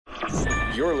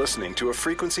You're listening to a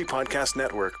Frequency Podcast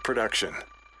Network production.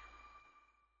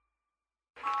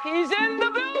 He's in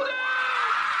the building!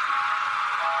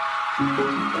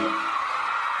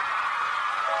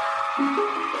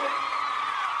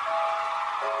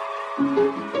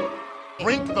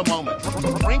 Drink the moment.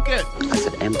 Drink it. I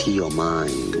said empty your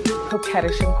mind.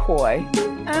 Coquettish and coy.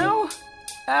 Ow.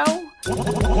 Ow.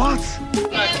 What?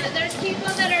 Yeah, there's people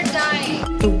that are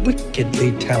dying. The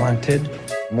wickedly talented.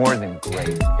 More than great.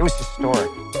 It was historic.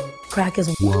 Crack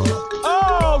is Whoa.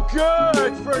 Oh,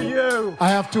 good for you. I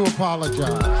have to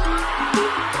apologize.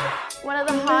 One of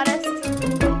the hottest.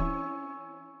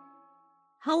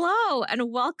 Hello,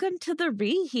 and welcome to The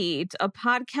Reheat, a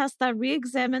podcast that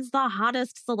re-examines the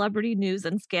hottest celebrity news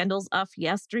and scandals of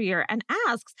yesteryear and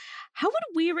asks, how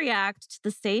would we react to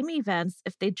the same events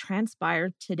if they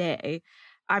transpired today?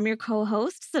 I'm your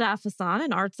co-host, Sadaf Hassan,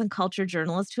 an arts and culture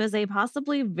journalist who has a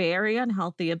possibly very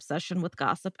unhealthy obsession with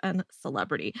gossip and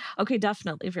celebrity. Okay,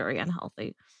 definitely very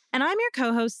unhealthy. And I'm your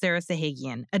co-host, Sarah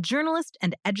Sahagian, a journalist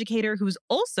and educator who's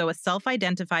also a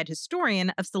self-identified historian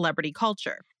of celebrity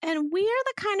culture. And we are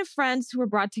the kind of friends who were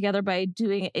brought together by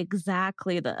doing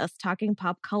exactly this, talking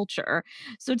pop culture.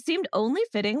 So it seemed only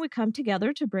fitting we come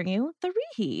together to bring you The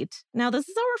Reheat. Now, this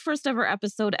is our first ever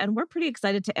episode, and we're pretty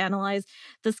excited to analyze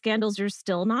the scandals you're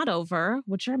still not over,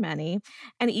 which are many,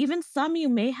 and even some you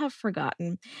may have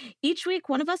forgotten. Each week,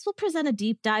 one of us will present a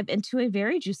deep dive into a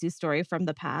very juicy story from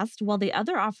the past, while the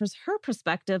other offers her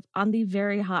perspective on the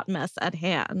very hot mess at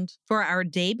hand. For our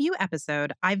debut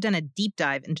episode, I've done a deep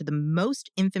dive into the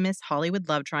most infamous Hollywood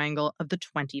love triangle of the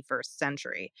 21st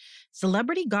century.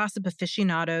 Celebrity gossip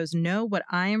aficionados know what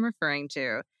I am referring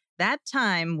to. That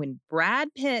time when Brad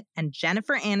Pitt and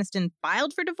Jennifer Aniston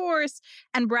filed for divorce,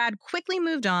 and Brad quickly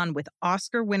moved on with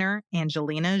Oscar winner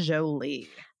Angelina Jolie.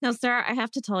 Now, Sarah, I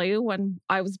have to tell you, when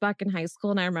I was back in high school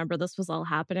and I remember this was all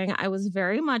happening, I was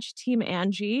very much Team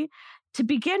Angie to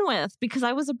begin with, because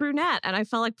I was a brunette and I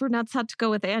felt like brunettes had to go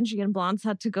with Angie and blondes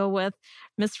had to go with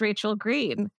Miss Rachel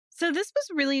Green. So this was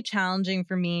really challenging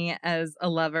for me as a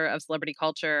lover of celebrity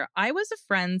culture. I was a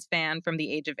Friends fan from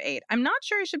the age of 8. I'm not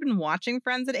sure I should have been watching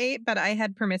Friends at 8, but I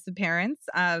had permissive parents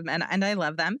and I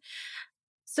love them.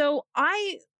 So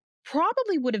I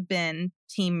probably would have been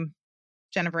Team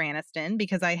Jennifer Aniston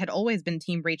because I had always been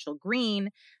Team Rachel Green.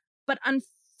 But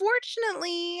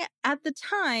unfortunately, at the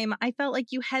time, I felt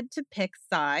like you had to pick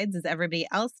sides as everybody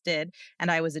else did. And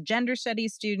I was a gender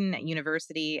studies student at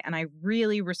university, and I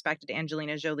really respected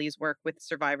Angelina Jolie's work with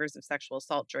survivors of sexual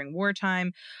assault during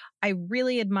wartime. I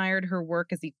really admired her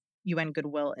work as a UN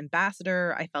Goodwill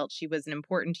ambassador. I felt she was an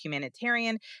important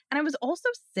humanitarian. And I was also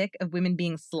sick of women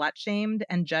being slut-shamed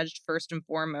and judged first and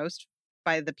foremost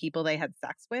by the people they had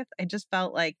sex with. I just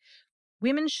felt like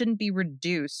women shouldn't be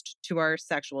reduced to our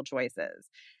sexual choices.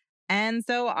 And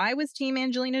so I was Team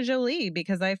Angelina Jolie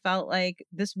because I felt like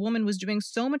this woman was doing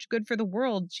so much good for the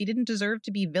world. She didn't deserve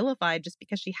to be vilified just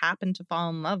because she happened to fall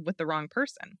in love with the wrong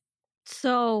person.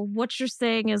 So what you're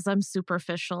saying is I'm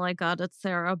superficial. I got it,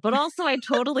 Sarah. But also I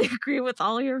totally agree with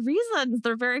all your reasons.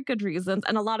 They're very good reasons.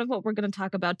 And a lot of what we're going to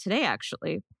talk about today,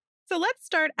 actually. So let's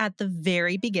start at the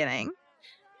very beginning.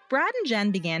 Brad and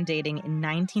Jen began dating in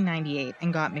 1998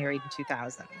 and got married in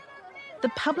 2000. The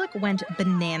public went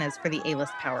bananas for the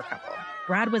A-list power couple.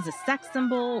 Brad was a sex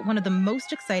symbol, one of the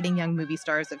most exciting young movie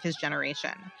stars of his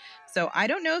generation. So I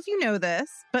don't know if you know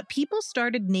this, but people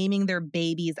started naming their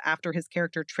babies after his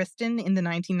character Tristan in the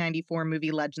 1994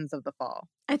 movie Legends of the Fall.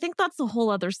 I think that's a whole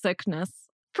other sickness.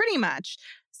 Pretty much.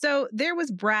 So there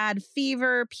was Brad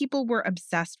fever. People were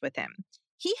obsessed with him.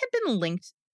 He had been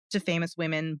linked to famous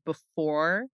women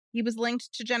before he was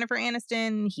linked to Jennifer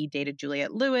Aniston. He dated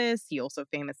Juliette Lewis. He also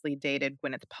famously dated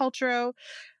Gwyneth Paltrow.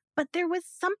 But there was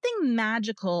something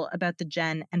magical about the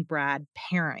Jen and Brad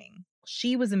pairing.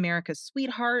 She was America's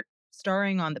sweetheart,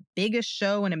 starring on the biggest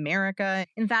show in America.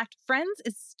 In fact, Friends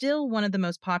is still one of the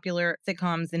most popular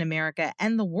sitcoms in America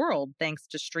and the world thanks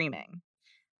to streaming.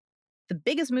 The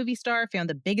biggest movie star found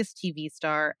the biggest TV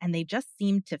star, and they just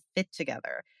seemed to fit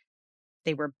together.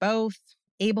 They were both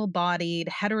able-bodied,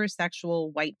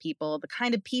 heterosexual white people, the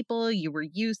kind of people you were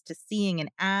used to seeing in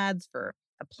ads for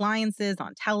appliances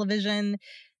on television.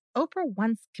 Oprah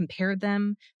once compared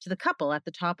them to the couple at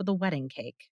the top of the wedding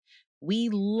cake. We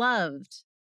loved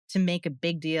to make a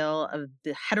big deal of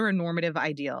the heteronormative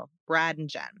ideal, Brad and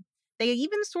Jen. They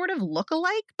even sort of look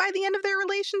alike by the end of their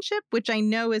relationship, which I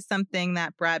know is something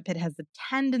that Brad Pitt has a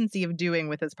tendency of doing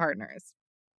with his partners.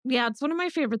 Yeah, it's one of my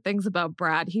favorite things about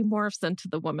Brad. He morphs into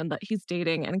the woman that he's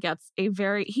dating and gets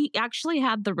he actually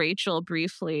had the Rachel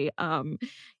briefly,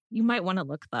 You might want to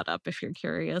look that up if you're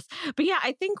curious. But yeah,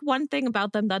 I think one thing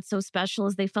about them that's so special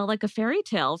is they felt like a fairy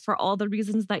tale for all the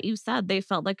reasons that you said. They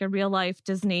felt like a real life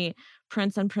Disney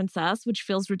prince and princess, which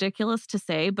feels ridiculous to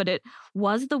say, but it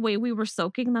was the way we were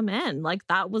soaking them in. Like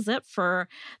that was it for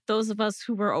those of us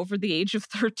who were over the age of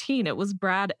 13. It was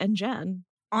Brad and Jen.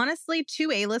 Honestly,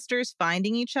 two A-listers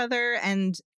finding each other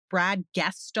and Brad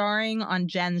guest starring on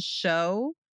Jen's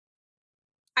show.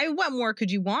 What more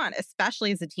could you want?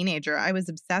 Especially as a teenager, I was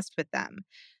obsessed with them.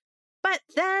 But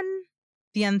then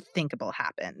the unthinkable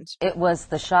happened. It was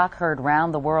the shock heard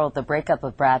round the world, the breakup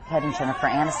of Brad Pitt and Jennifer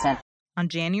Aniston. On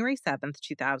January 7th,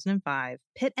 2005,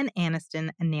 Pitt and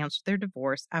Aniston announced their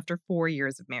divorce after 4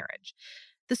 years of marriage.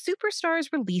 The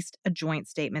superstars released a joint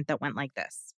statement that went like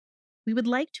this. We would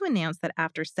like to announce that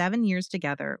after 7 years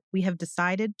together, we have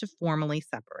decided to formally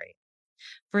separate.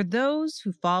 For those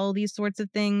who follow these sorts of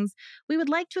things, we would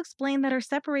like to explain that our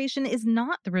separation is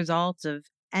not the result of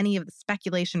any of the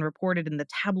speculation reported in the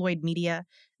tabloid media.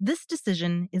 This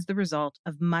decision is the result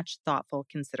of much thoughtful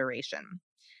consideration.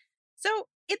 So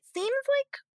it seems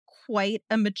like quite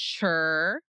a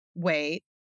mature way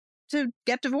to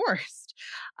get divorced.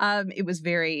 It was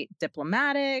very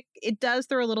diplomatic. It does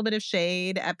throw a little bit of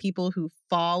shade at people who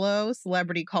follow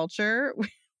celebrity culture,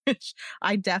 which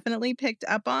I definitely picked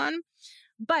up on.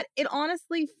 But it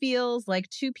honestly feels like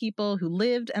two people who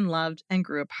lived and loved and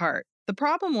grew apart. The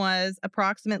problem was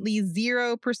approximately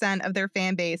 0% of their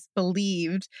fan base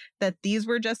believed that these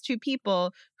were just two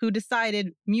people who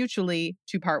decided mutually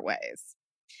to part ways.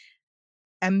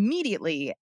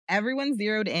 Immediately, everyone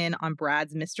zeroed in on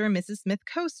Brad's Mr. and Mrs. Smith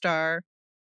co-star,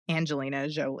 Angelina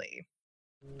Jolie.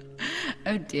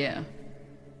 Oh dear.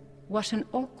 What an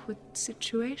awkward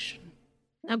situation.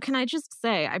 Now, can I just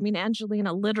say, I mean,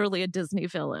 Angelina, literally a Disney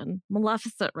villain.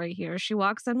 Maleficent right here. She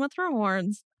walks in with her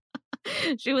horns.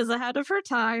 She was ahead of her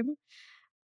time.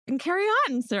 And carry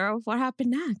on, Sarah. What happened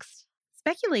next?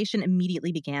 Speculation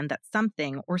immediately began that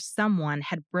something or someone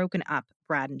had broken up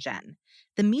Brad and Jen.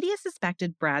 The media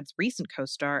suspected Brad's recent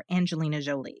co-star, Angelina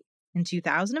Jolie. In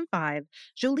 2005,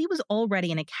 Jolie was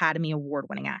already an Academy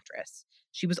Award-winning actress.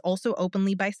 She was also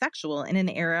openly bisexual in an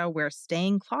era where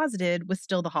staying closeted was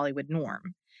still the Hollywood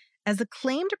norm. As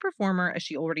acclaimed a performer as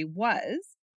she already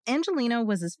was, Angelina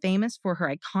was as famous for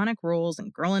her iconic roles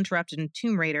in Girl Interrupted and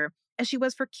Tomb Raider as she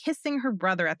was for kissing her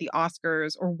brother at the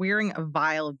Oscars or wearing a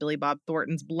vial of Billy Bob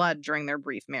Thornton's blood during their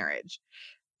brief marriage.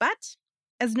 But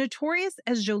as notorious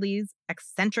as Jolie's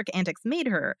eccentric antics made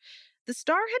her, the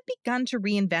star had begun to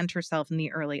reinvent herself in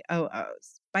the early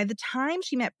 00s. By the time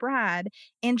she met Brad,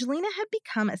 Angelina had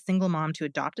become a single mom to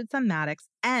adopted son Maddox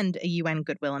and a UN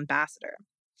Goodwill ambassador.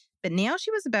 But now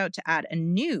she was about to add a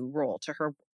new role to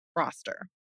her roster,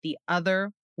 the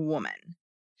other woman.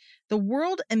 The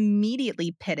world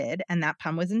immediately pitted, and that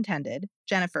pun was intended,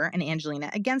 Jennifer and Angelina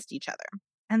against each other.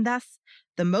 And thus,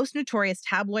 the most notorious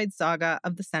tabloid saga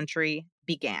of the century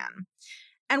began.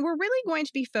 And we're really going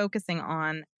to be focusing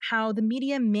on how the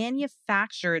media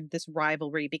manufactured this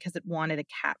rivalry because it wanted a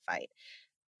catfight.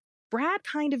 Brad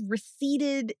kind of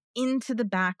receded into the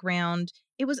background.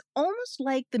 It was almost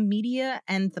like the media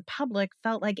and the public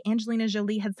felt like Angelina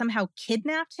Jolie had somehow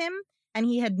kidnapped him and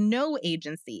he had no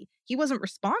agency. He wasn't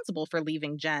responsible for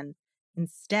leaving Jen.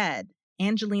 Instead,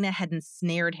 Angelina had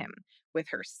ensnared him with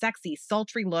her sexy,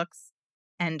 sultry looks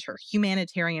and her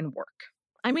humanitarian work.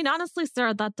 I mean, honestly,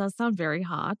 Sarah, that does sound very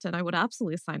hot, and I would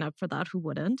absolutely sign up for that. Who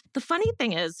wouldn't? The funny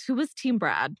thing is, who was Team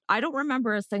Brad? I don't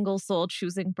remember a single soul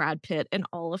choosing Brad Pitt in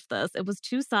all of this. It was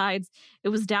two sides. It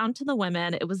was down to the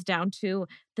women. It was down to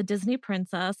the Disney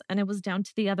princess, and it was down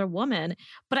to the other woman.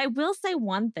 But I will say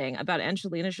one thing about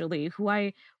Angelina Jolie, who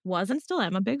I was and still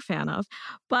am a big fan of.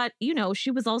 But, you know,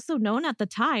 she was also known at the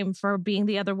time for being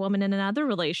the other woman in another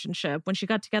relationship. When she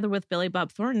got together with Billy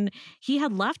Bob Thornton, he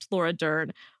had left Laura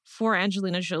Dern for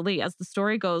Angelina Jolie. As the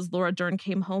story goes, Laura Dern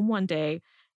came home one day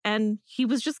and he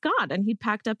was just gone, and he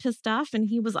packed up his stuff and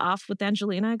he was off with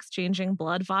Angelina exchanging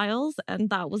blood vials, and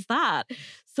that was that.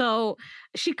 So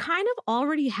she kind of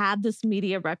already had this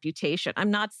media reputation.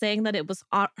 I'm not saying that it was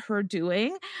her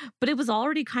doing, but it was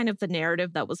already kind of the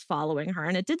narrative that was following her,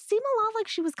 and it did seem a lot like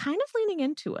she was kind of leaning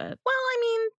into it. Well, I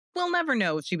mean, we'll never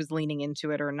know if she was leaning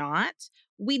into it or not.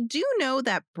 We do know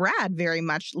that Brad very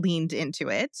much leaned into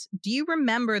it. Do you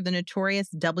remember the notorious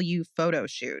W photo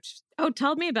shoot? Oh,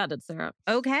 tell me about it, Sarah.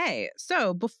 Okay,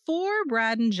 so before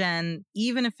Brad and Jen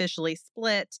even officially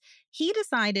split, he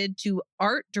decided to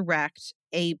art direct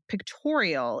a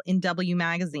pictorial in W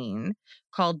magazine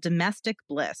called Domestic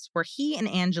Bliss, where he and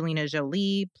Angelina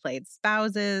Jolie played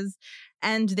spouses,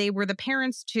 and they were the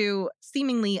parents to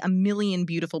seemingly a million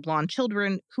beautiful blonde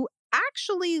children who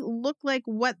actually look like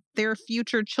what their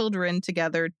future children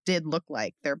together did look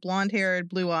like. They're blonde-haired,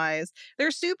 blue eyes.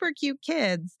 They're super cute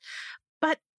kids.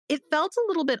 But it felt a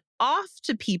little bit off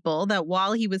to people that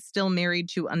while he was still married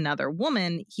to another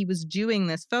woman, he was doing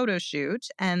this photo shoot.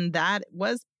 And that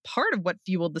was part of what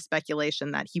fueled the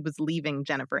speculation that he was leaving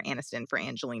Jennifer Aniston for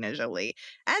Angelina Jolie.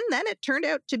 And then it turned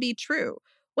out to be true.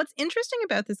 What's interesting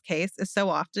about this case is so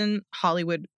often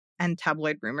Hollywood and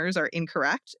tabloid rumors are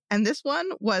incorrect. And this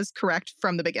one was correct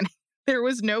from the beginning. There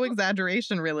was no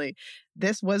exaggeration, really.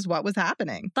 This was what was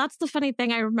happening. That's the funny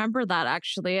thing. I remember that,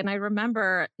 actually. And I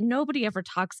remember nobody ever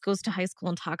goes to high school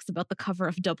and talks about the cover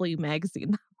of W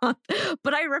magazine. But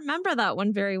I remember that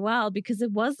one very well because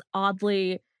it was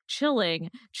oddly chilling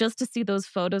just to see those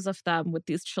photos of them with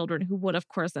these children who would, of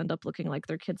course, end up looking like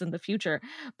their kids in the future.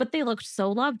 But they looked so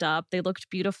loved up. They looked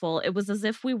beautiful. It was as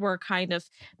if we were kind of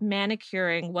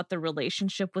manicuring what the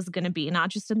relationship was going to be,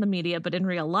 not just in the media, but in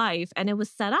real life. And it was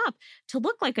set up to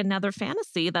look like another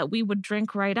fantasy that we would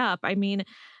drink right up. I mean,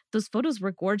 those photos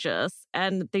were gorgeous,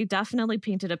 and they definitely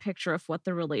painted a picture of what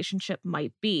the relationship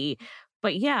might be.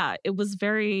 But yeah,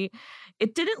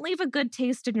 it didn't leave a good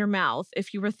taste in your mouth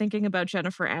if you were thinking about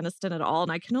Jennifer Aniston at all.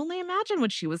 And I can only imagine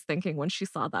what she was thinking when she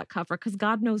saw that cover, because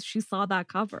God knows she saw that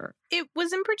cover. It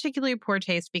was in particularly poor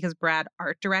taste because Brad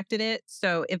art directed it.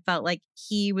 So it felt like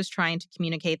he was trying to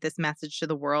communicate this message to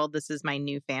the world. This is my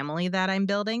new family that I'm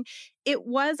building. It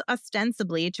was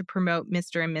ostensibly to promote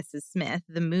Mr. and Mrs. Smith,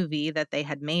 the movie that they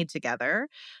had made together.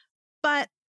 But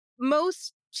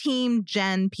most Team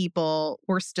Jen people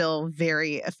were still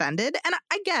very offended. And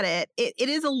I get it. It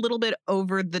is a little bit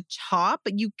over the top,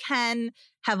 but you can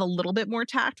have a little bit more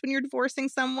tact when you're divorcing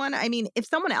someone. I mean, if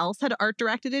someone else had art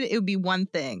directed it, it would be one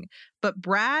thing. But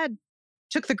Brad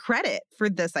took the credit for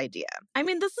this idea. I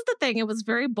mean, this is the thing. It was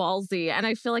very ballsy, and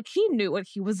I feel like he knew what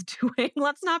he was doing.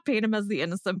 Let's not paint him as the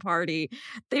innocent party.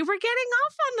 They were getting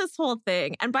off on this whole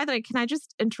thing. And by the way, can I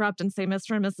just interrupt and say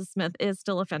Mr. and Mrs. Smith is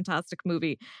still a fantastic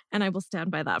movie, and I will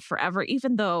stand by that forever,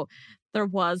 even though there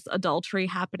was adultery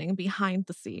happening behind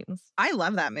the scenes. I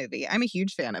love that movie. I'm a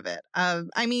huge fan of it.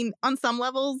 I mean, on some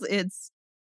levels, it's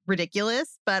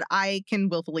ridiculous, but I can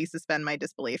willfully suspend my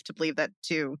disbelief to believe that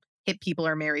two hit people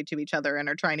are married to each other and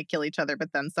are trying to kill each other,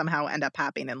 but then somehow end up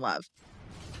happy and in love.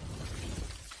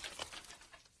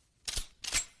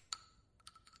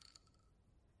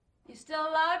 You still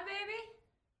alive, baby?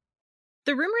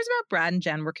 The rumors about Brad and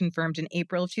Jen were confirmed in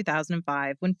April of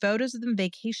 2005 when photos of them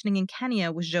vacationing in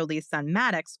Kenya with Jolie's son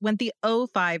Maddox went the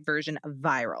 05 version of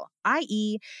viral,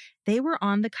 i.e., they were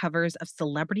on the covers of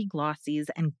celebrity glossies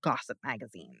and gossip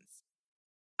magazines.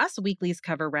 Us Weekly's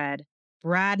cover read,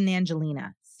 Brad and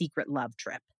Angelina, secret love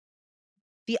trip.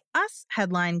 The Us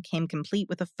headline came complete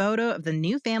with a photo of the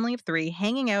new family of three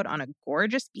hanging out on a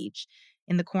gorgeous beach.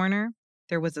 In the corner,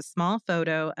 there was a small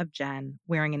photo of Jen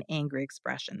wearing an angry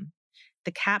expression.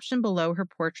 The caption below her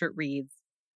portrait reads,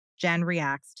 Jen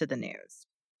reacts to the news.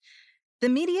 The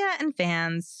media and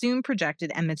fans soon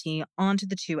projected enmity onto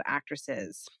the two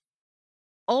actresses.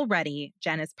 Already,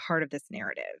 Jen is part of this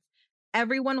narrative.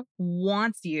 Everyone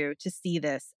wants you to see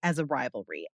this as a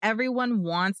rivalry. Everyone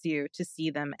wants you to see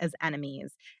them as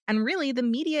enemies. And really, the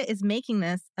media is making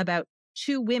this about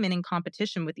two women in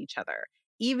competition with each other,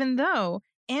 even though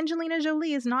Angelina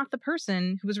Jolie is not the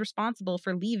person who was responsible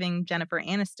for leaving Jennifer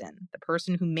Aniston. The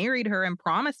person who married her and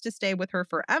promised to stay with her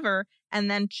forever and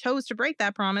then chose to break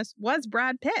that promise was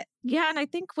Brad Pitt. Yeah, and I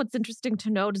think what's interesting to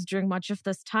note is during much of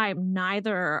this time,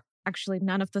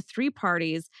 none of the three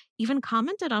parties even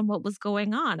commented on what was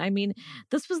going on. I mean,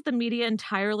 this was the media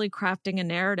entirely crafting a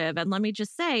narrative. And let me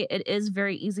just say, it is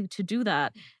very easy to do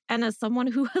that. And as someone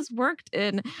who has worked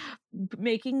in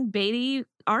making baity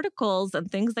articles and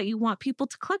things that you want people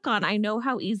to click on, I know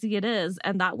how easy it is.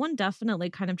 And that one definitely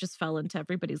kind of just fell into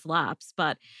everybody's laps.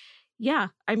 But yeah,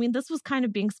 I mean, this was kind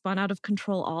of being spun out of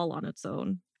control all on its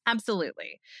own.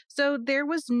 Absolutely. So there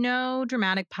was no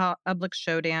dramatic public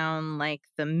showdown like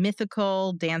the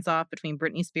mythical dance-off between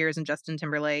Britney Spears and Justin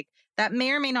Timberlake. That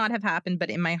may or may not have happened, but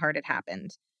in my heart it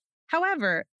happened.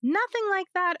 However, nothing like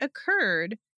that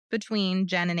occurred between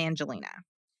Jen and Angelina.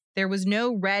 There was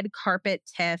no red carpet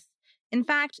tiff. In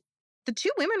fact, the two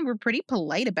women were pretty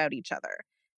polite about each other.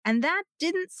 And that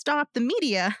didn't stop the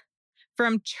media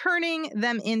from turning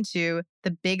them into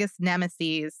the biggest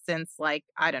nemesis since,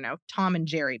 Tom and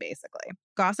Jerry, basically.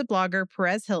 Gossip blogger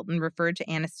Perez Hilton referred to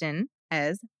Aniston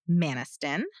as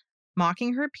Maniston,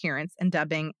 mocking her appearance and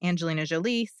dubbing Angelina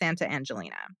Jolie Santa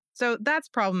Angelina. So that's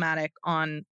problematic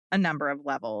on a number of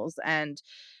levels. And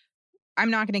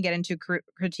I'm not going to get into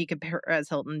critique of Perez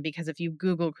Hilton because if you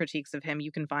Google critiques of him,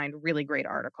 you can find really great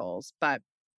articles. But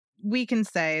we can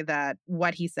say that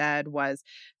what he said was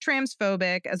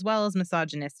transphobic as well as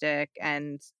misogynistic.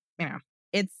 And,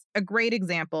 it's a great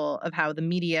example of how the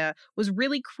media was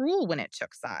really cruel when it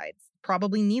took sides,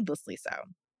 probably needlessly so.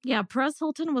 Yeah, Perez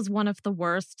Hilton was one of the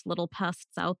worst little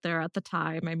pests out there at the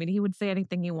time. I mean, he would say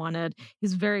anything he wanted.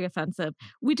 He's very offensive.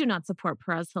 We do not support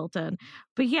Perez Hilton.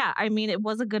 But yeah, I mean, it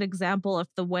was a good example of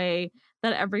the way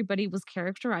that everybody was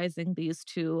characterizing these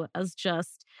two as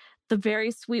just the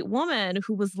very sweet woman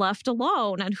who was left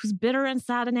alone and who's bitter and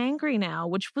sad and angry now,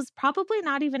 which was probably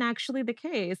not even actually the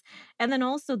case. And then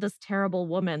also this terrible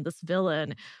woman, this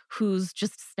villain, who's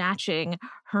just snatching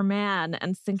her man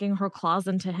and sinking her claws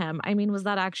into him. I mean, was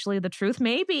that actually the truth?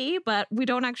 Maybe, but we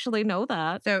don't actually know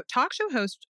that. So talk show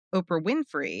host Oprah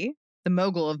Winfrey, the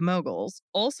mogul of moguls,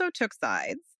 also took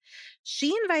sides.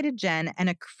 She invited Jen and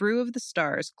a crew of the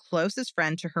star's closest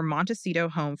friend to her Montecito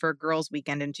home for a girls'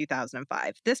 weekend in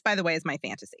 2005. This, by the way, is my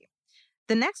fantasy.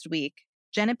 The next week,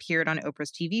 Jen appeared on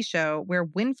Oprah's TV show where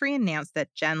Winfrey announced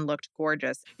that Jen looked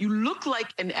gorgeous. You look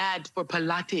like an ad for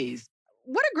Pilates.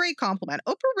 What a great compliment.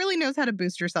 Oprah really knows how to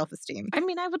boost her self-esteem. I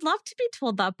mean, I would love to be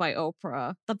told that by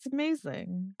Oprah. That's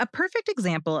amazing. A perfect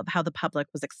example of how the public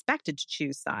was expected to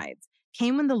choose sides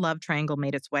came when the love triangle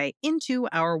made its way into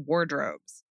our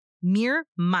wardrobes. Mere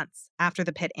months after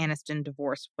the Pitt-Aniston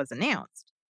divorce was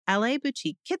announced, LA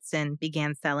boutique Kitson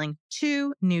began selling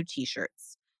 2 new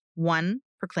t-shirts. One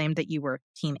proclaimed that you were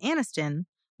Team Aniston,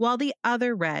 while the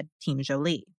other read Team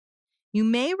Jolie. You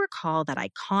may recall that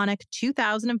iconic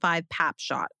 2005 pap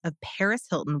shot of Paris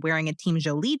Hilton wearing a Team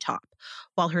Jolie top,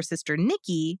 while her sister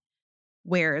Nikki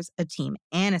wears a Team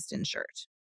Aniston shirt.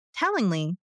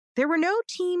 Tellingly, there were no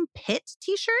Team Pitt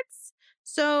t-shirts.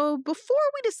 So before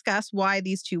we discuss why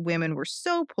these two women were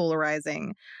so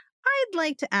polarizing, I'd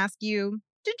like to ask you,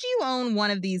 did you own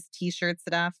one of these t-shirts,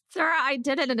 Steph? Sarah, I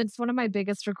didn't, and it's one of my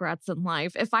biggest regrets in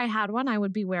life. If I had one, I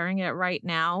would be wearing it right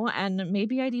now, and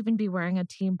maybe I'd even be wearing a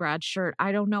Team Brad shirt.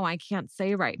 I don't know. I can't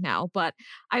say right now, but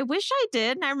I wish I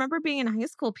did. And I remember being in high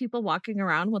school, people walking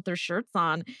around with their shirts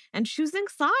on and choosing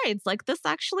sides. Like, this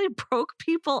actually broke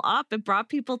people up. It brought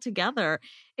people together.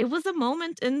 It was a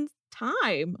moment in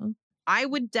time. I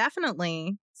would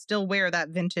definitely still wear that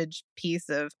vintage piece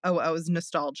of OO's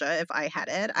nostalgia if I had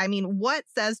it. I mean, what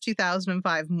says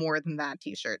 2005 more than that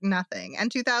t-shirt? Nothing.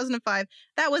 And 2005,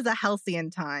 that was a halcyon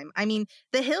time. I mean,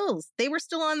 the Hills, they were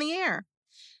still on the air.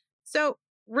 So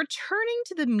returning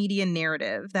to the media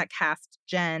narrative that cast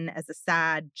Jen as a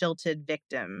sad, jilted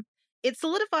victim, it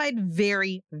solidified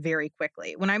very, very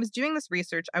quickly. When I was doing this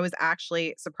research, I was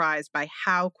actually surprised by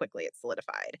how quickly it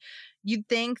solidified. You'd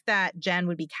think that Jen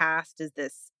would be cast as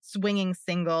this swinging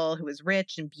single who is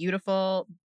rich and beautiful,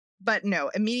 but no,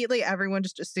 immediately everyone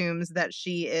just assumes that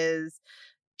she is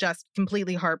just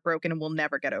completely heartbroken and will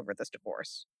never get over this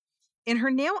divorce. In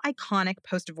her now iconic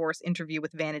post-divorce interview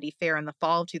with Vanity Fair in the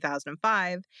fall of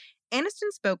 2005, Aniston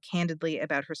spoke candidly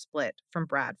about her split from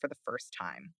Brad for the first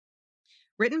time.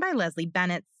 Written by Leslie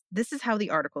Bennett, this is how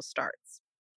the article starts.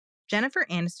 Jennifer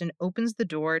Aniston opens the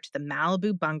door to the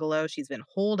Malibu bungalow she's been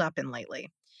holed up in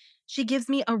lately. She gives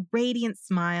me a radiant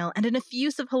smile and an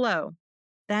effusive hello.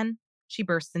 Then she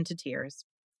bursts into tears.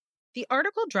 The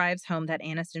article drives home that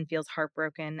Aniston feels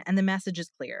heartbroken, and the message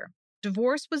is clear.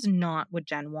 Divorce was not what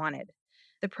Jen wanted.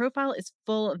 The profile is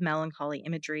full of melancholy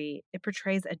imagery. It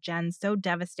portrays a Jen so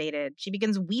devastated, she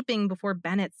begins weeping before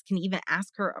Bennett can even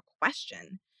ask her a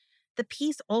question. The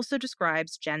piece also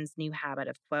describes Jen's new habit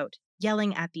of, quote,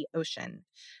 yelling at the ocean,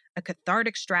 a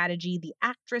cathartic strategy the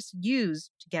actress used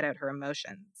to get out her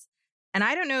emotions. And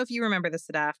I don't know if you remember this,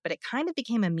 Sadaf, but it kind of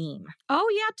became a meme. Oh,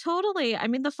 yeah, totally. I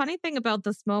mean, the funny thing about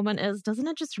this moment is, doesn't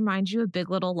it just remind you of Big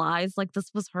Little Lies? Like, this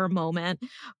was her moment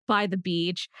by the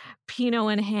beach,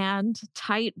 Pinot in hand,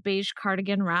 tight beige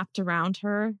cardigan wrapped around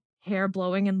her, hair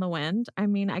blowing in the wind. I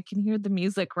mean, I can hear the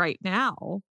music right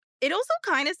now. It also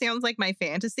kind of sounds like my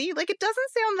fantasy. Like, it doesn't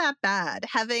sound that bad.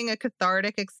 Having a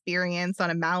cathartic experience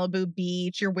on a Malibu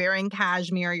beach, you're wearing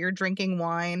cashmere, you're drinking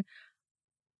wine.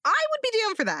 I would be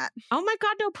down for that. Oh my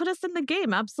God, no, put us in the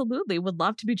game. Absolutely. Would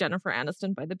love to be Jennifer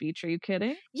Aniston by the beach. Are you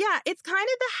kidding? Yeah, it's kind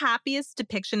of the happiest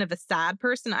depiction of a sad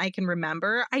person I can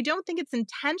remember. I don't think it's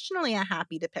intentionally a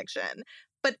happy depiction,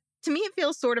 but to me, it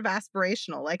feels sort of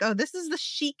aspirational. Like, oh, this is the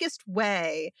chicest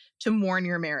way to mourn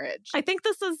your marriage. I think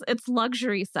it's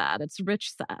luxury sad. It's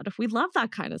rich sad. We love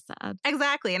that kind of sad.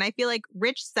 Exactly. And I feel like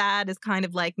rich sad is kind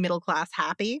of like middle class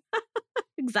happy.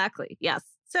 Exactly. Yes.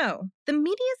 So the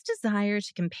media's desire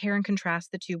to compare and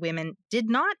contrast the two women did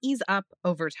not ease up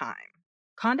over time.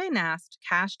 Condé Nast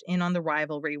cashed in on the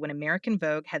rivalry when American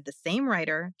Vogue had the same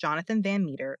writer, Jonathan Van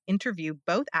Meter, interview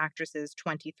both actresses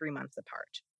 23 months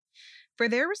apart. For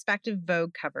their respective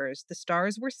Vogue covers, the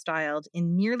stars were styled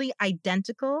in nearly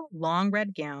identical long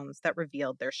red gowns that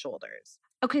revealed their shoulders.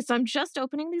 Okay, so I'm just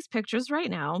opening these pictures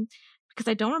right now because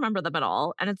I don't remember them at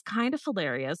all. And it's kind of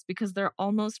hilarious because they're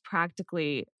almost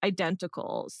practically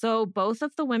identical. So both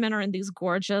of the women are in these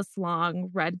gorgeous long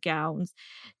red gowns.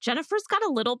 Jennifer's got a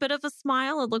little bit of a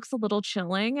smile. It looks a little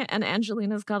chilling. And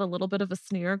Angelina's got a little bit of a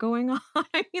sneer going on.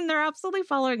 I mean, they're absolutely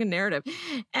following a narrative.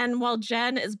 And while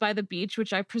Jen is by the beach,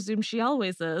 which I presume she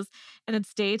always is, and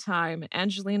it's daytime,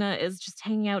 Angelina is just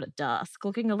hanging out at dusk,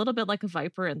 looking a little bit like a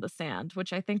viper in the sand,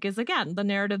 which I think is, again, the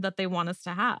narrative that they want us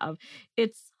to have.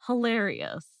 It's hilarious.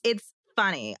 It's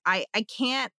funny. I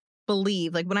can't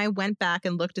believe, like, when I went back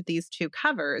and looked at these two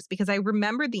covers, because I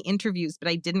remembered the interviews, but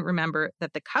I didn't remember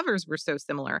that the covers were so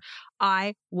similar.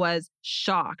 I was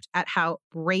shocked at how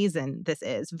brazen this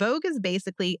is. Vogue is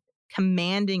basically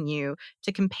commanding you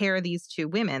to compare these two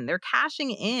women. They're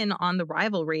cashing in on the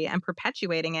rivalry and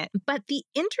perpetuating it. But the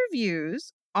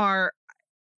interviews are,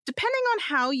 depending on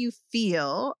how you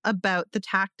feel about the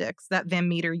tactics that Van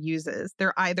Meter uses,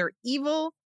 they're either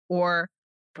evil or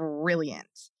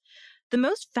brilliant. The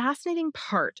most fascinating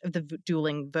part of the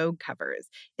dueling Vogue covers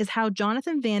is how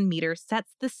Jonathan Van Meter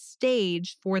sets the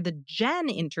stage for the Jen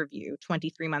interview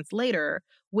 23 months later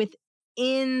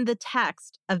within the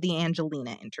text of the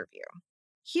Angelina interview.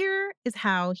 Here is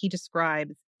how he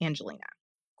describes Angelina.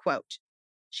 Quote,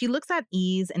 "She looks at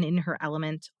ease and in her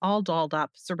element, all dolled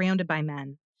up, surrounded by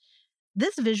men.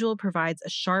 This visual provides a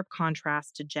sharp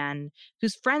contrast to Jen,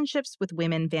 whose friendships with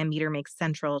women Van Meter makes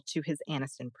central to his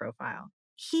Aniston profile."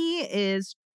 He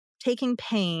is taking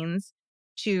pains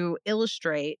to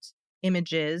illustrate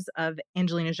images of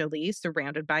Angelina Jolie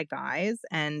surrounded by guys,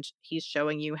 and he's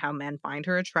showing you how men find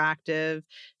her attractive.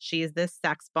 She is this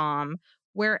sex bomb.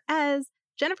 Whereas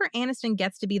Jennifer Aniston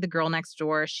gets to be the girl next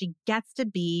door. She gets to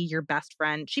be your best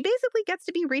friend. She basically gets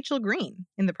to be Rachel Green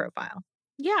in the profile.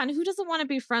 Yeah, and who doesn't want to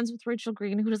be friends with Rachel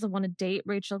Green? Who doesn't want to date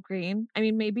Rachel Green? I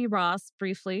mean, maybe Ross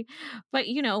briefly, but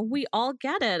we all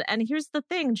get it. And here's the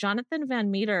thing, Jonathan Van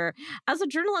Meter, as a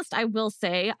journalist, I will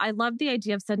say, I love the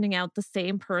idea of sending out the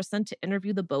same person to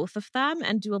interview the both of them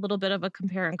and do a little bit of a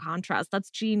compare and contrast. That's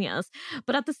genius.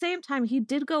 But at the same time, he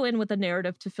did go in with a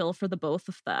narrative to fill for the both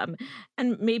of them.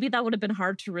 And maybe that would have been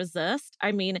hard to resist.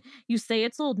 I mean, you say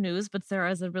it's old news, but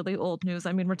Sarah, is it really old news?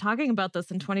 I mean, we're talking about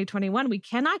this in 2021. We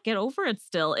cannot get over it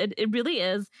still. It really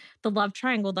is the love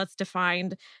triangle that's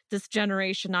defined this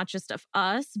generation, not just of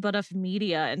us, but of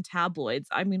media and tabloids.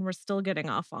 I mean, we're still getting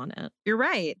off on it. You're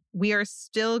right. We are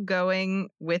still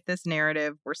going with this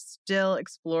narrative. We're still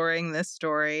exploring this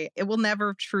story. It will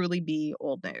never truly be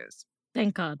old news.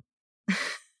 Thank God.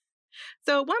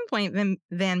 So at one point,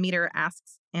 Van Meter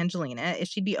asks Angelina if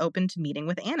she'd be open to meeting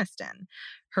with Aniston.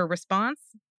 Her response,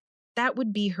 "That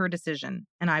would be her decision,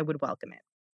 and I would welcome it."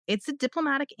 It's a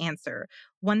diplomatic answer,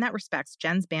 one that respects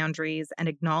Jen's boundaries and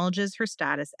acknowledges her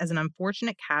status as an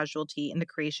unfortunate casualty in the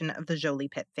creation of the Jolie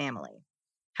Pitt family.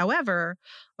 However,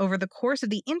 over the course of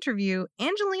the interview,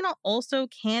 Angelina also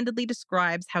candidly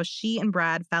describes how she and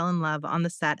Brad fell in love on the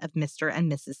set of Mr. and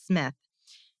Mrs. Smith.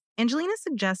 Angelina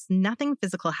suggests nothing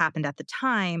physical happened at the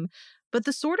time, but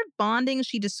the sort of bonding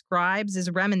she describes is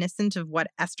reminiscent of what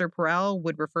Esther Perel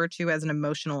would refer to as an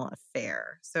emotional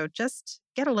affair. So just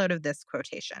get a load of this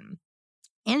quotation.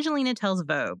 Angelina tells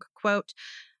Vogue, quote,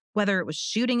 "Whether it was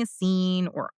shooting a scene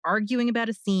or arguing about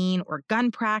a scene or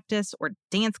gun practice or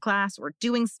dance class or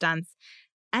doing stunts,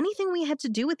 anything we had to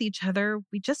do with each other,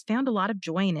 we just found a lot of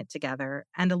joy in it together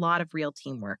and a lot of real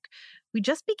teamwork. We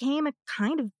just became a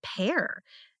kind of pair.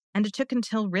 And it took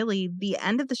until really the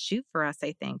end of the shoot for us,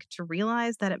 I think, to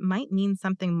realize that it might mean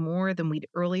something more than we'd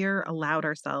earlier allowed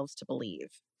ourselves to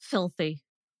believe." Filthy.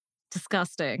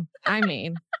 Disgusting. I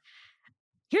mean,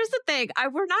 here's the thing.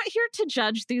 We're not here to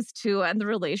judge these two and the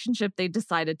relationship they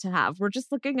decided to have. We're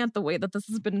just looking at the way that this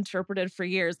has been interpreted for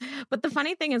years. But the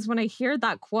funny thing is, when I hear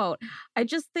that quote, I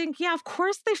just think, yeah, of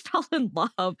course they fell in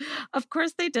love. Of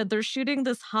course they did. They're shooting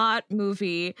this hot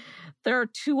movie. There are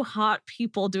two hot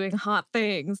people doing hot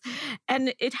things.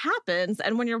 And it happens.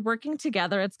 And when you're working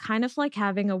together, it's kind of like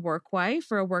having a work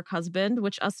wife or a work husband,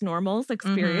 which us normals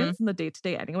experience in the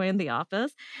day-to-day anyway in the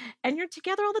office. And you're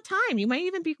together all the time. You might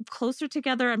even be closer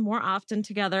together and more often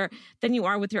together than you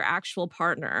are with your actual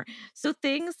partner. So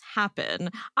things happen.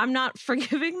 I'm not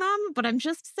forgiving them, but I'm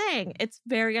just saying it's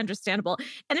very understandable.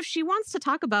 And if she wants to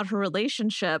talk about her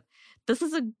relationship, this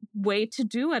is a way to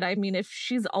do it. I mean, if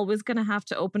she's always going to have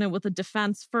to open it with a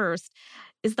defense first,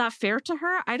 is that fair to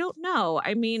her? I don't know.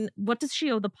 I mean, what does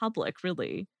she owe the public,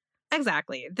 really?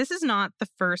 Exactly. This is not the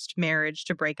first marriage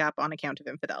to break up on account of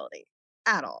infidelity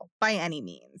at all, by any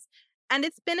means. And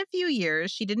it's been a few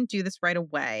years. She didn't do this right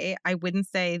away. I wouldn't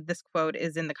say this quote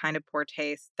is in the kind of poor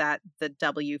taste that the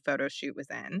W photo shoot was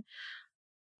in.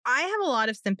 I have a lot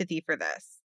of sympathy for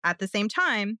this. At the same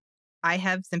time, I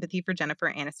have sympathy for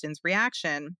Jennifer Aniston's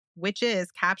reaction, which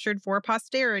is captured for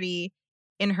posterity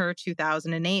in her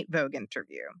 2008 Vogue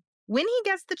interview. When he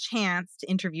gets the chance to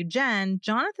interview Jen,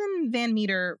 Jonathan Van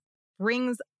Meter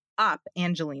brings up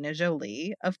Angelina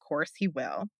Jolie. Of course he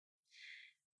will.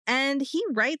 And he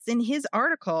writes in his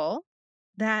article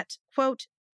that, quote,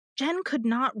 Jen could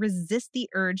not resist the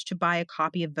urge to buy a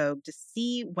copy of Vogue to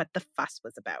see what the fuss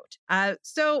was about.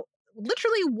 So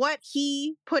literally what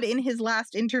he put in his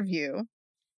last interview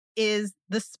is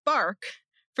the spark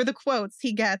for the quotes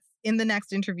he gets in the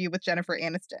next interview with Jennifer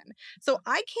Aniston. So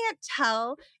I can't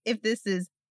tell if this is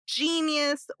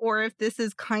genius or if this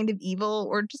is kind of evil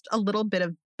or just a little bit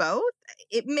of both.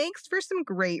 It makes for some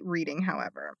great reading,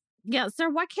 however. Yeah, sir,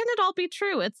 why can't it all be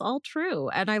true? It's all true.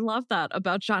 And I love that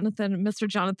about Mr.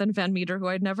 Jonathan Van Meter, who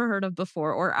I'd never heard of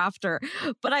before or after.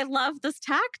 But I love this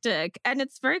tactic and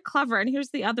it's very clever. And here's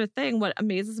the other thing. What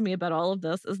amazes me about all of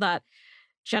this is that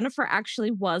Jennifer actually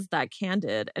was that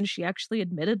candid and she actually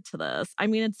admitted to this. I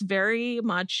mean, it's very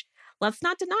much, let's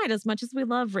not deny it, as much as we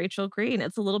love Rachel Green,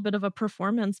 it's a little bit of a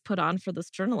performance put on for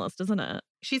this journalist, isn't it?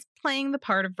 She's playing the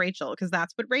part of Rachel because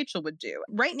that's what Rachel would do.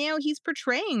 Right now, he's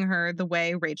portraying her the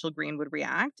way Rachel Green would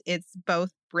react. It's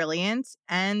both brilliant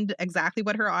and exactly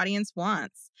what her audience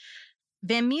wants.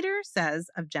 Van Meter says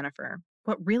of Jennifer,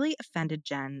 what really offended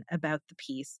Jen about the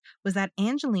piece was that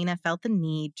Angelina felt the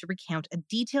need to recount a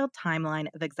detailed timeline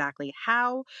of exactly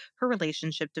how her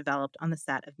relationship developed on the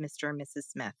set of Mr. and Mrs.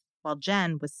 Smith, while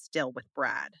Jen was still with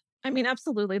Brad. I mean,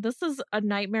 absolutely. This is a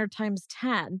nightmare times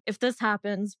 10. If this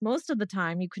happens, most of the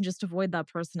time, you can just avoid that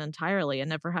person entirely and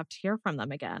never have to hear from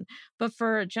them again. But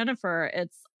for Jennifer,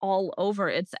 it's all over.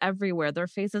 It's everywhere. Their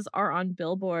faces are on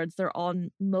billboards. They're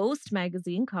on most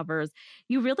magazine covers.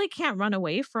 You really can't run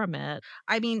away from it.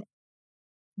 I mean,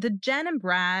 the Jen and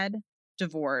Brad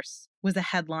divorce was a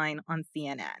headline on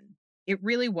CNN. It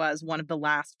really was one of the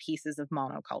last pieces of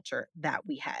monoculture that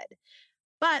we had.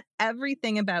 But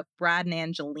everything about Brad and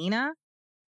Angelina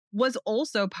was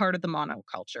also part of the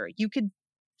monoculture. You could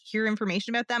hear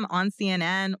information about them on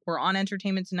CNN or on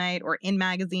Entertainment Tonight or in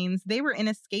magazines. They were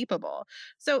inescapable.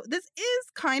 So this is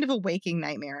kind of a waking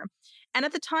nightmare. And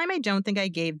at the time, I don't think I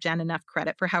gave Jen enough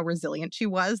credit for how resilient she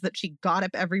was, that she got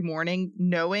up every morning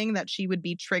knowing that she would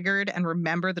be triggered and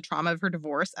remember the trauma of her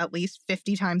divorce at least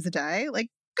 50 times a day. Like,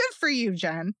 good for you,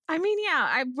 Jen. I mean,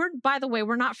 yeah, by the way,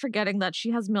 we're not forgetting that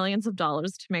she has millions of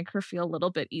dollars to make her feel a little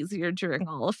bit easier during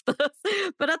all of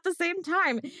this. But at the same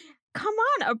time, come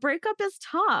on, a breakup is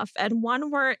tough. And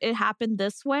one where it happened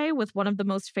this way with one of the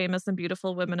most famous and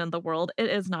beautiful women in the world, it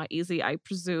is not easy, I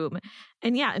presume.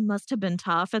 And yeah, it must have been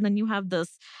tough. And then you have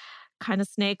this kind of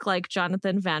snake like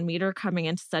Jonathan Van Meter coming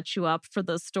in to set you up for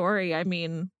the story. I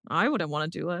mean, I wouldn't want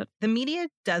to do it. The media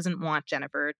doesn't want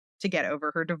Jennifer to get over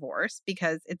her divorce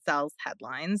because it sells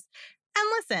headlines. And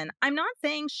listen, I'm not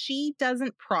saying she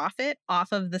doesn't profit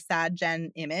off of the sad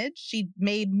Jen image. She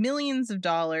made millions of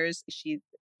dollars. She's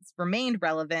remained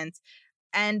relevant.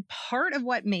 And part of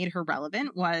what made her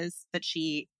relevant was that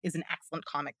she is an excellent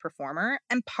comic performer.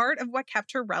 And part of what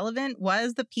kept her relevant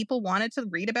was that people wanted to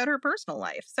read about her personal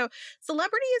life. So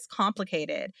celebrity is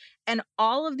complicated. And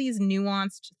all of these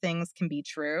nuanced things can be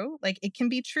true. Like, it can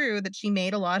be true that she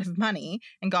made a lot of money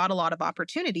and got a lot of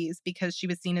opportunities because she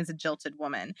was seen as a jilted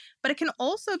woman. But it can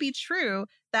also be true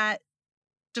that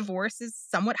divorce is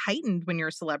somewhat heightened when you're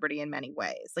a celebrity in many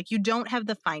ways. Like, you don't have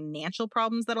the financial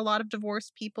problems that a lot of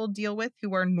divorced people deal with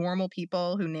who are normal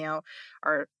people who now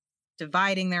are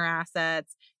dividing their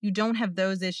assets. You don't have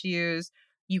those issues.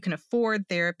 You can afford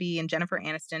therapy. And Jennifer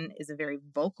Aniston is a very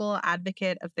vocal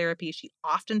advocate of therapy. She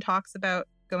often talks about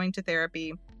going to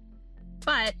therapy.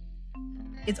 But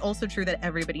it's also true that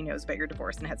everybody knows about your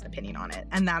divorce and has an opinion on it.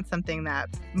 And that's something that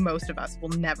most of us will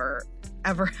never,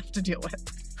 ever have to deal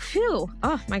with. Phew.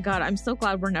 Oh my God. I'm so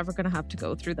glad we're never going to have to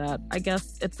go through that. I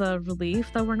guess it's a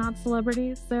relief that we're not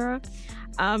celebrities, Sarah.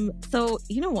 So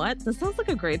you know what? This sounds like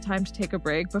a great time to take a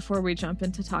break before we jump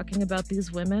into talking about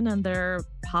these women and their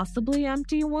possibly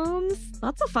empty wombs.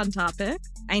 That's a fun topic.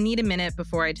 I need a minute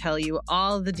before I tell you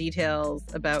all the details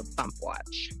about Bump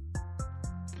Watch.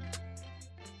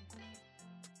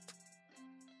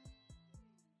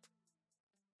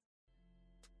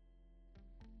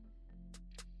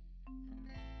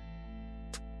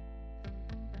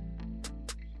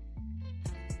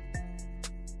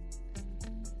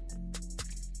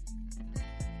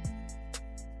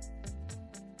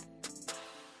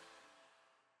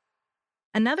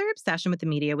 Another obsession with the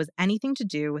media was anything to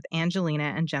do with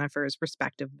Angelina and Jennifer's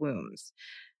respective wombs.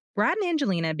 Brad and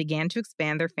Angelina began to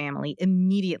expand their family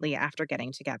immediately after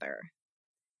getting together.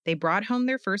 They brought home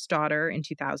their first daughter in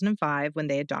 2005 when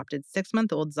they adopted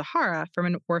 6-month-old Zahara from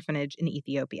an orphanage in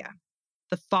Ethiopia.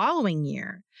 The following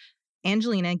year,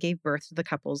 Angelina gave birth to the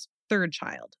couple's third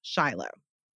child, Shiloh.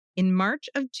 In March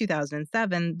of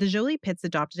 2007, the Jolie Pitts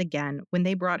adopted again when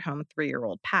they brought home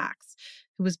 3-year-old Pax,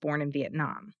 who was born in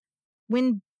Vietnam.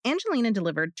 When Angelina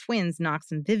delivered twins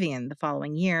Knox and Vivian the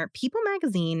following year, People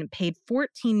magazine paid $14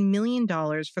 million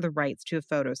for the rights to a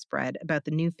photo spread about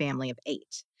the new family of 8.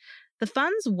 The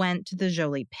funds went to the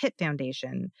Jolie Pitt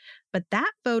Foundation, but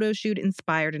that photo shoot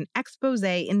inspired an expose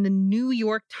in the New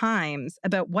York Times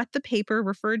about what the paper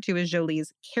referred to as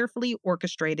Jolie's carefully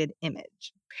orchestrated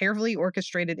image. Carefully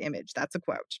orchestrated image, that's a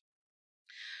quote.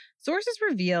 Sources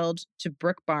revealed to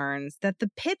Brooke Barnes that the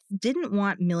Pitts didn't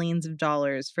want millions of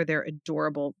dollars for their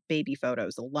adorable baby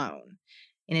photos alone.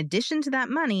 In addition to that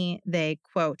money, they,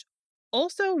 quote,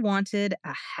 also wanted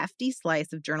a hefty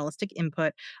slice of journalistic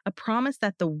input, a promise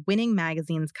that the winning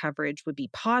magazine's coverage would be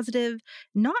positive,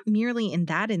 not merely in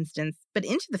that instance, but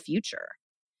into the future.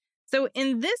 So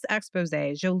in this expose,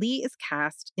 Jolie is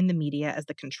cast in the media as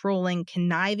the controlling,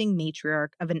 conniving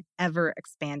matriarch of an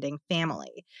ever-expanding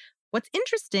family. What's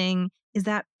interesting is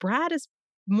that Brad is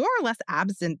more or less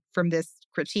absent from this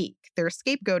critique. They're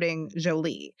scapegoating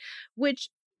Jolie, which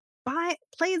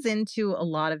plays into a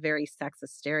lot of very sexist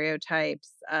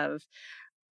stereotypes of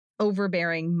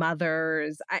overbearing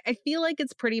mothers. I feel like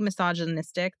it's pretty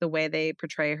misogynistic the way they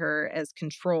portray her as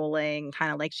controlling,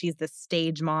 kind of like she's the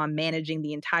stage mom managing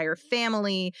the entire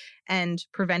family and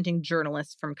preventing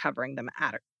journalists from covering them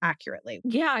accurately.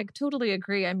 Yeah, I totally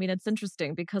agree. I mean, it's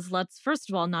interesting because let's first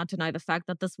of all not deny the fact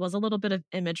that this was a little bit of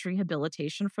image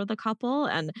rehabilitation for the couple.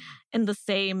 And in the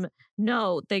same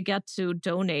note, they get to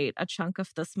donate a chunk of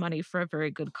this money for a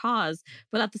very good cause.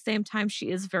 But at the same time,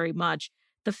 she is very much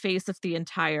the face of the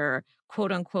entire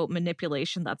quote unquote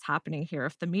manipulation that's happening here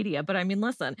of the media. But I mean,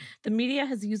 listen, the media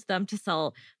has used them to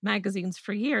sell magazines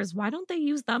for years. Why don't they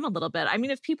use them a little bit? I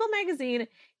mean, if People magazine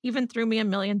even threw me $1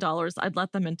 million, I'd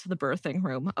let them into the birthing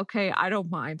room. Okay, I don't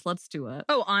mind. Let's do it.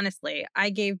 Oh, honestly, I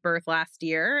gave birth last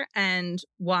year. And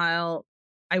while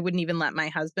I wouldn't even let my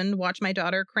husband watch my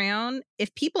daughter crown,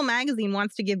 if People magazine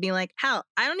wants to give me like, hell,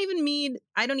 I don't even need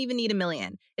 $1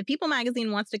 million. If People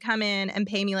magazine wants to come in and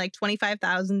pay me like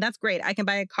 $25,000, that's great. I can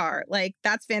buy a car. Like,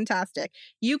 that's fantastic.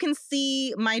 You can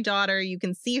see my daughter. You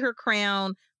can see her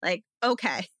crown. Like,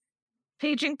 okay.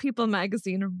 Paging People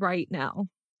magazine right now.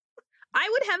 I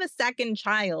would have a second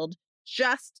child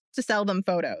just to sell them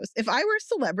photos. If I were a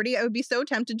celebrity, I would be so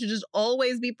tempted to just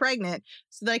always be pregnant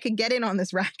so that I could get in on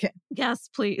this racket. Yes,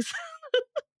 please.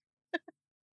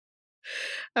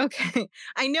 Okay.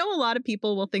 I know a lot of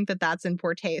people will think that that's in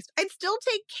poor taste. I'd still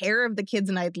take care of the kids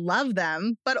and I'd love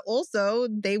them, but also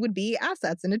they would be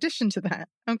assets in addition to that.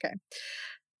 Okay.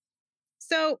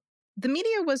 So the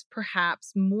media was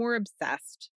perhaps more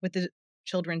obsessed with the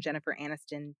children Jennifer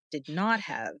Aniston did not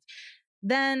have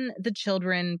than the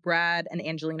children Brad and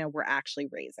Angelina were actually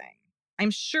raising. I'm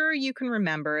sure you can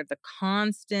remember the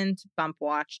constant bump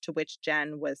watch to which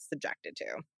Jen was subjected to.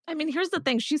 I mean, here's the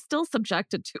thing. She's still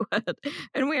subjected to it.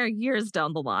 And we are years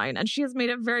down the line. And she has made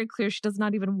it very clear she does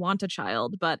not even want a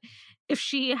child. But if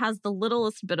she has the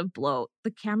littlest bit of bloat,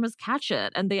 the cameras catch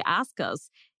it. And they ask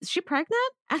us, is she pregnant?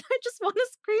 And I just want to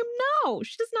scream, no,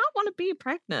 she does not want to be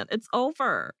pregnant. It's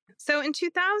over. So in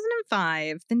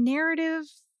 2005, the narrative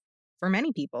for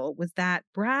many people was that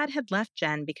Brad had left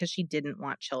Jen because she didn't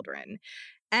want children.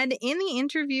 And in the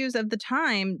interviews of the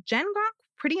time, Jen got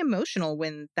pretty emotional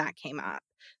when that came up.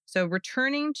 So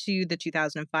returning to the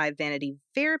 2005 Vanity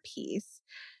Fair piece,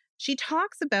 she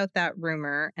talks about that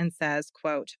rumor and says,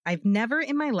 quote, I've never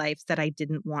in my life said I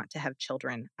didn't want to have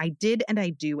children. I did and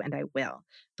I do and I will.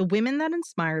 The women that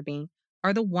inspire me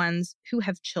are the ones who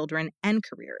have children and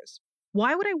careers.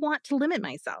 Why would I want to limit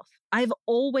myself? I've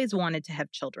always wanted to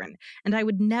have children, and I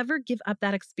would never give up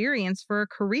that experience for a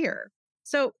career.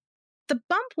 So the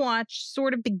bump watch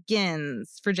sort of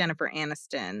begins for Jennifer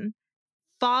Aniston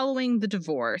following the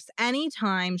divorce.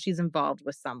 Anytime she's involved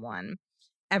with someone,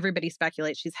 everybody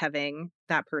speculates she's having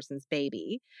that person's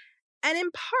baby. And in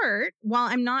part, while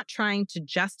I'm not trying to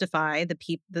justify the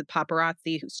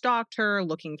paparazzi who stalked her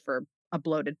looking for a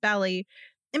bloated belly,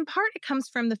 in part, it comes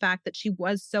from the fact that she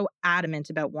was so adamant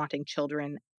about wanting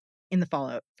children in the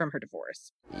fallout from her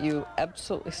divorce. You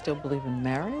absolutely still believe in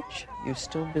marriage? You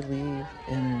still believe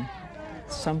in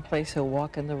someplace he'll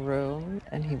walk in the room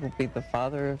and he will be the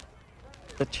father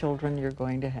of the children you're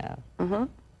going to have? Mm-hmm.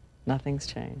 Nothing's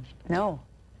changed? No.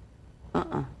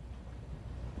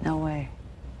 No way.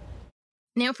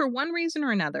 Now, for one reason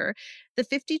or another, the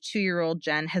 52-year-old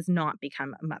Jen has not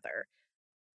become a mother.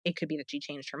 It could be that she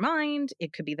changed her mind.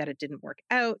 It could be that it didn't work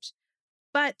out.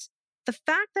 But the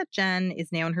fact that Jen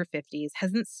is now in her 50s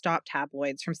hasn't stopped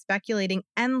tabloids from speculating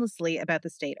endlessly about the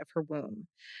state of her womb.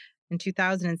 In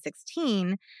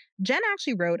 2016, Jen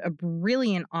actually wrote a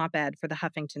brilliant op-ed for the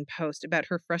Huffington Post about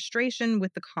her frustration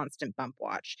with the constant bump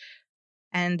watch.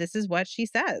 And this is what she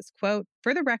says, quote,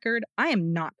 "For the record, I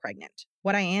am not pregnant.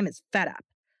 What I am is fed up.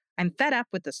 I'm fed up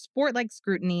with the sport-like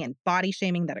scrutiny and body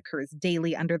shaming that occurs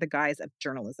daily under the guise of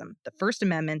journalism, the First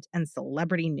Amendment, and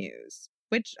celebrity news."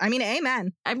 Which, I mean,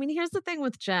 amen. I mean, here's the thing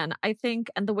with Jen, I think,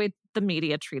 and the way the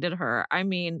media treated her. I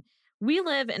mean, we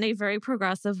live in a very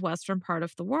progressive Western part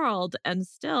of the world, and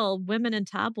still women in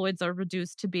tabloids are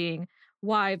reduced to being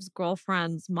wives,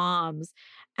 girlfriends, moms.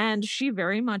 And she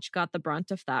very much got the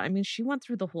brunt of that. I mean, she went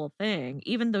through the whole thing,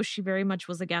 even though she very much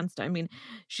was against it. I mean,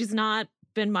 she's not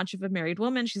been much of a married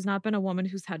woman. She's not been a woman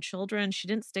who's had children. She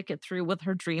didn't stick it through with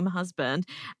her dream husband.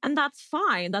 And that's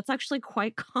fine. That's actually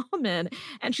quite common.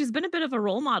 And she's been a bit of a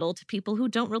role model to people who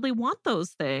don't really want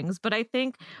those things. But I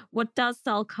think what does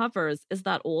sell covers is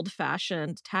that old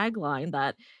fashioned tagline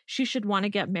that she should want to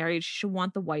get married. She should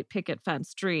want the white picket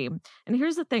fence dream. And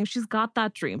here's the thing, she's got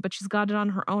that dream, but she's got it on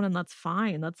her own. And that's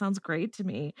fine. That sounds great to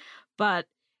me. But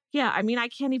yeah, I mean, I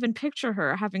can't even picture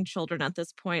her having children at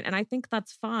this point, and I think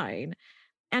that's fine.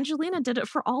 Angelina did it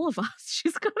for all of us.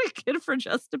 She's got a kid for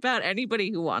just about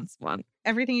anybody who wants one.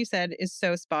 Everything you said is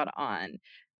so spot on.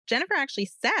 Jennifer actually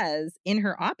says in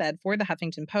her op-ed for the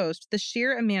Huffington Post, the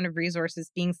sheer amount of resources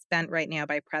being spent right now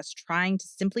by press trying to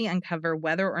simply uncover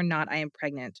whether or not I am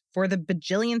pregnant for the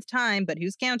bajillionth time, but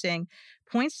who's counting,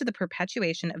 points to the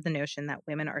perpetuation of the notion that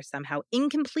women are somehow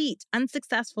incomplete,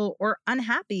 unsuccessful, or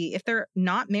unhappy if they're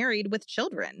not married with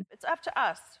children. It's up to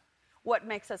us what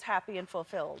makes us happy and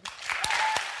fulfilled.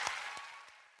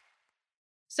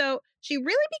 So she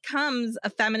really becomes a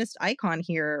feminist icon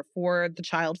here for the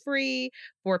child-free,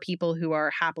 for people who are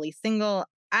happily single.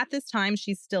 At this time,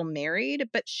 she's still married,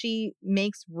 but she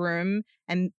makes room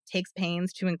and takes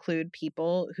pains to include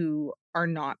people who are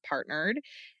not partnered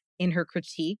in her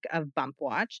critique of Bump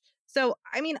Watch. So,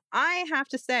 I mean, I have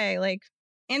to say, like,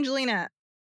 Angelina,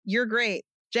 you're great.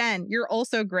 Jen, you're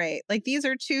also great. Like, these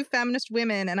are two feminist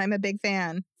women, and I'm a big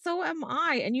fan. So am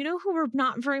I. And you know who we're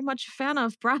not very much a fan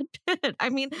of? Brad Pitt. I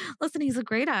mean, listen, he's a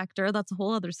great actor. That's a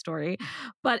whole other story.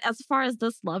 But as far as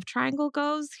this love triangle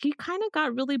goes, he kind of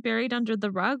got really buried under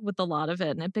the rug with a lot of it.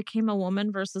 And it became a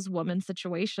woman versus woman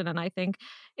situation. And I think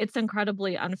it's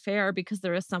incredibly unfair because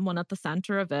there is someone at the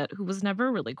center of it who was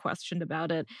never really questioned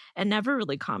about it and never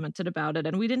really commented about it.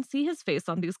 And we didn't see his face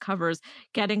on these covers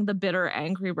getting the bitter,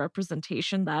 angry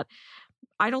representation that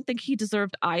I don't think he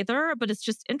deserved either, but it's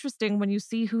just interesting when you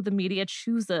see who the media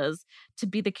chooses to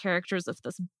be the characters of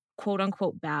this quote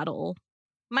unquote battle.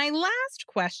 My last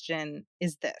question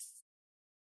is this.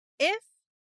 If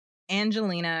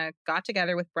Angelina got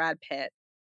together with Brad Pitt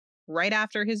right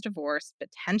after his divorce,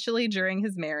 potentially during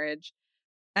his marriage,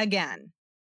 again,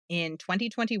 in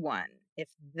 2021, if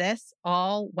this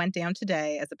all went down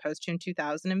today as opposed to in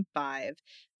 2005,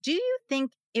 do you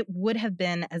think it would have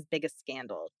been as big a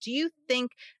scandal? Do you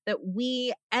think that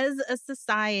we as a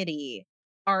society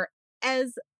are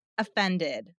as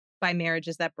offended by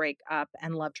marriages that break up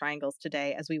and love triangles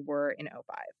today as we were in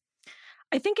 2005?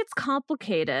 I think it's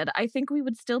complicated. I think we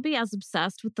would still be as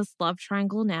obsessed with this love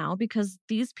triangle now because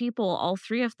these people, all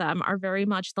three of them, are very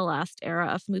much the last era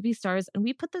of movie stars. And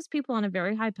we put those people on a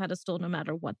very high pedestal no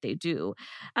matter what they do.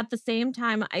 At the same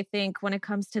time, I think when it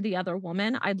comes to the other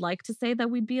woman, I'd like to say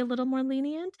that we'd be a little more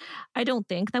lenient. I don't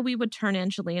think that we would turn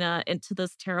Angelina into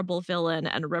this terrible villain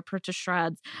and rip her to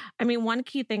shreds. I mean, one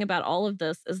key thing about all of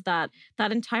this is that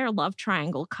that entire love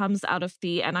triangle comes out of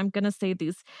the, and I'm going to say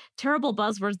these terrible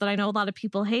buzzwords that I know a lot of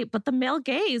people hate, but the male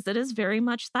gaze, it is very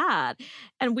much that.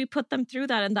 And we put them through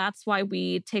that. And that's why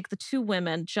we take the two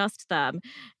women, just them,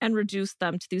 and reduce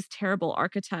them to these terrible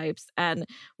archetypes and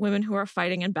women who are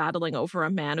fighting and battling over a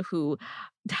man who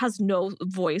has no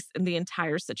voice in the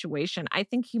entire situation. I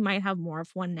think he might have more of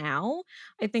one now.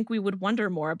 I think we would wonder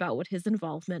more about what his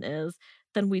involvement is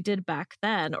than we did back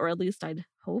then, or at least I'd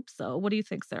hope so. What do you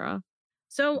think, Sarah?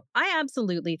 So I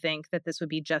absolutely think that this would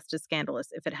be just as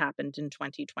scandalous if it happened in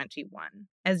 2021.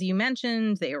 As you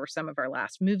mentioned, they were some of our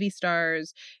last movie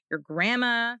stars. Your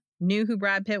grandma knew who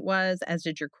Brad Pitt was, as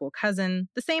did your cool cousin.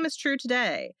 The same is true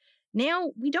today.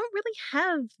 Now, we don't really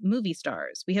have movie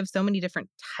stars. We have so many different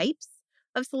types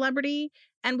of celebrity,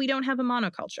 and we don't have a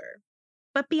monoculture.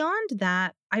 But beyond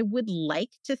that, I would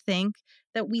like to think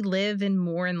that we live in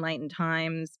more enlightened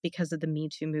times because of the Me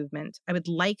Too movement. I would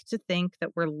like to think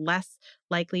that we're less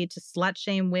likely to slut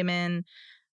shame women,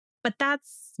 but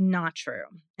that's not true.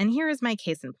 And here is my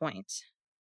case in point.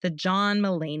 The John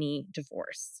Mulaney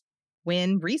divorce.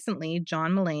 When recently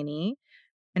John Mulaney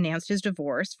announced his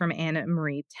divorce from Anna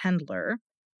Marie Tendler,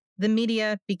 the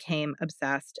media became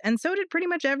obsessed, and so did pretty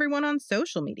much everyone on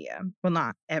social media. Well,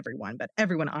 not everyone, but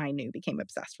everyone I knew became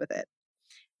obsessed with it.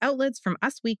 Outlets from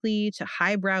Us Weekly to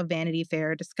highbrow Vanity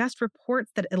Fair discussed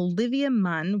reports that Olivia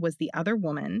Munn was the other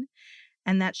woman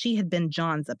and that she had been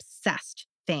John's obsessed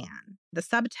fan. The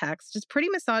subtext is pretty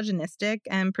misogynistic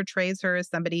and portrays her as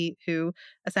somebody who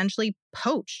essentially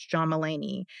poached John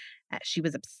Mulaney. She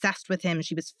was obsessed with him.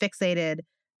 She was fixated.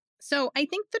 So I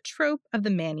think the trope of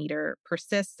the man-eater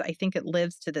persists. I think it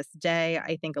lives to this day.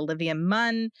 I think Olivia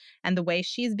Munn and the way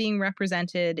she's being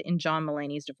represented in John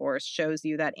Mulaney's divorce shows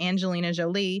you that Angelina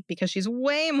Jolie, because she's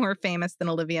way more famous than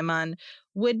Olivia Munn,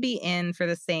 would be in for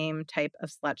the same type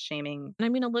of slut-shaming. I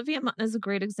mean, Olivia Munn is a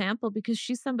great example because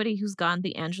she's somebody who's gotten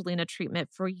the Angelina treatment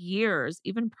for years,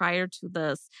 even prior to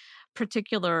this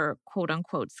particular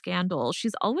quote-unquote scandal.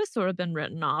 She's always sort of been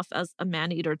written off as a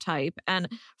man-eater type. And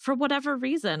for whatever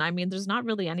reason, I mean, there's not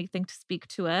really anything to speak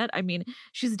to it. I mean,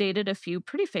 she's dated a few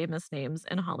pretty famous names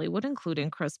in Hollywood, including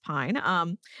Chris Pine,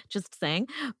 just saying.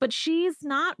 But she's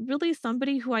not really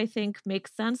somebody who I think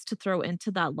makes sense to throw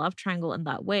into that love triangle in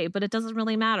that way. But it doesn't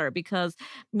really matter because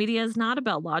media is not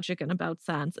about logic and about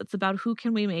sense. It's about who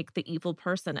can we make the evil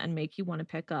person and make you want to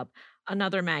pick up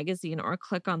another magazine or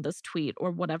click on this tweet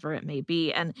or whatever it may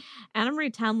be. And Anna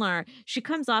Marie Tendler, she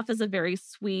comes off as a very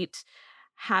sweet,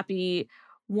 happy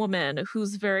woman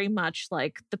who's very much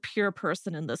like the pure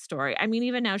person in this story. I mean,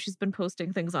 even now she's been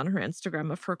posting things on her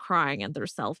Instagram of her crying and their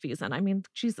selfies. And I mean,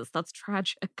 Jesus, that's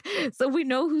tragic. So we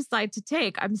know whose side to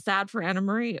take. I'm sad for Anna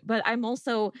Marie, but I'm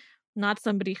also not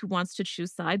somebody who wants to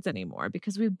choose sides anymore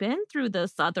because we've been through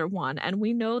this other one and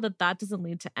we know that that doesn't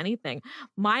lead to anything.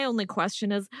 My only question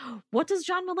is, what does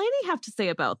John Mulaney have to say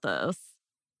about this?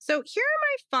 So here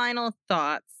are my final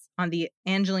thoughts on the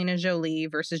Angelina Jolie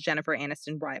versus Jennifer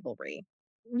Aniston rivalry.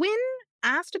 When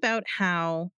asked about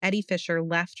how Eddie Fisher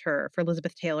left her for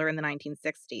Elizabeth Taylor in the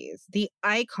 1960s, the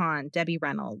icon Debbie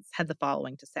Reynolds had the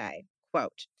following to say,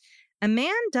 quote, "A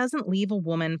man doesn't leave a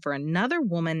woman for another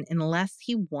woman unless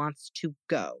he wants to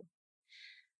go."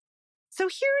 So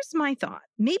here's my thought.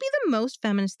 Maybe the most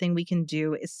feminist thing we can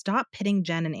do is stop pitting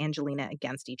Jen and Angelina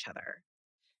against each other.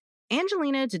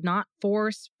 Angelina did not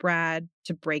force Brad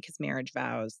to break his marriage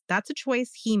vows. That's a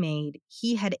choice he made.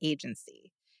 He had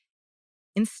agency.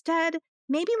 Instead,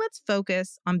 maybe let's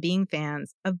focus on being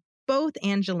fans of both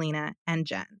Angelina and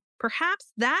Jen.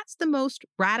 Perhaps that's the most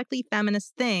radically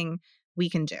feminist thing we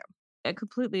can do. I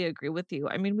completely agree with you.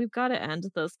 I mean, we've got to end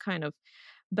this kind of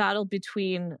battle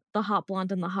between the hot blonde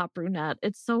and the hot brunette.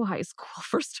 It's so high school,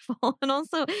 first of all. And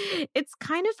also, it's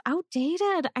kind of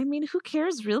outdated. I mean, who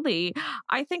cares really?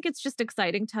 I think it's just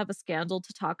exciting to have a scandal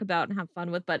to talk about and have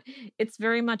fun with, but it's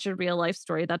very much a real life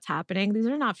story that's happening. These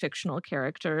are not fictional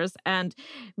characters. And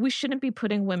we shouldn't be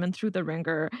putting women through the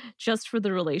ringer just for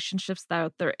the relationships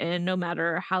that they're in, no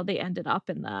matter how they ended up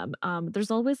in them.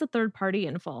 There's always a third party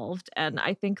involved. And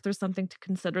I think there's something to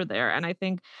consider there. And I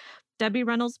think Debbie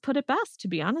Reynolds put it best, to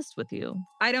be honest with you.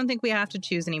 I don't think we have to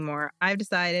choose anymore. I've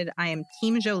decided I am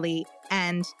Team Jolie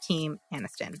and Team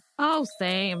Aniston. Oh,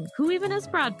 same. Who even is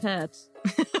Brad Pitt?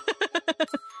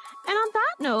 And on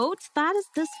that note, that is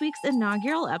this week's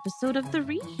inaugural episode of The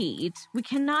Reheat. We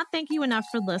cannot thank you enough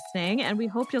for listening, and we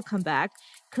hope you'll come back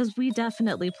because we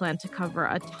definitely plan to cover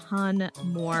a ton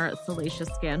more salacious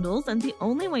scandals, and the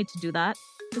only way to do that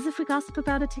is if we gossip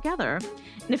about it together.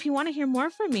 And if you want to hear more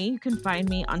from me, you can find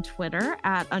me on Twitter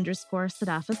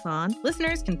 @_Sadaf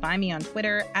Listeners can find me on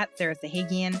Twitter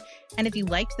 @SarahSahagian. And if you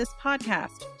liked this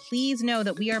podcast, please know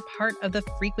that we are part of the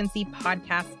Frequency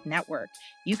Podcast Network.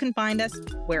 You can find us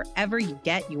wherever you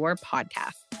get your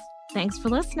podcasts. Thanks for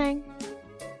listening.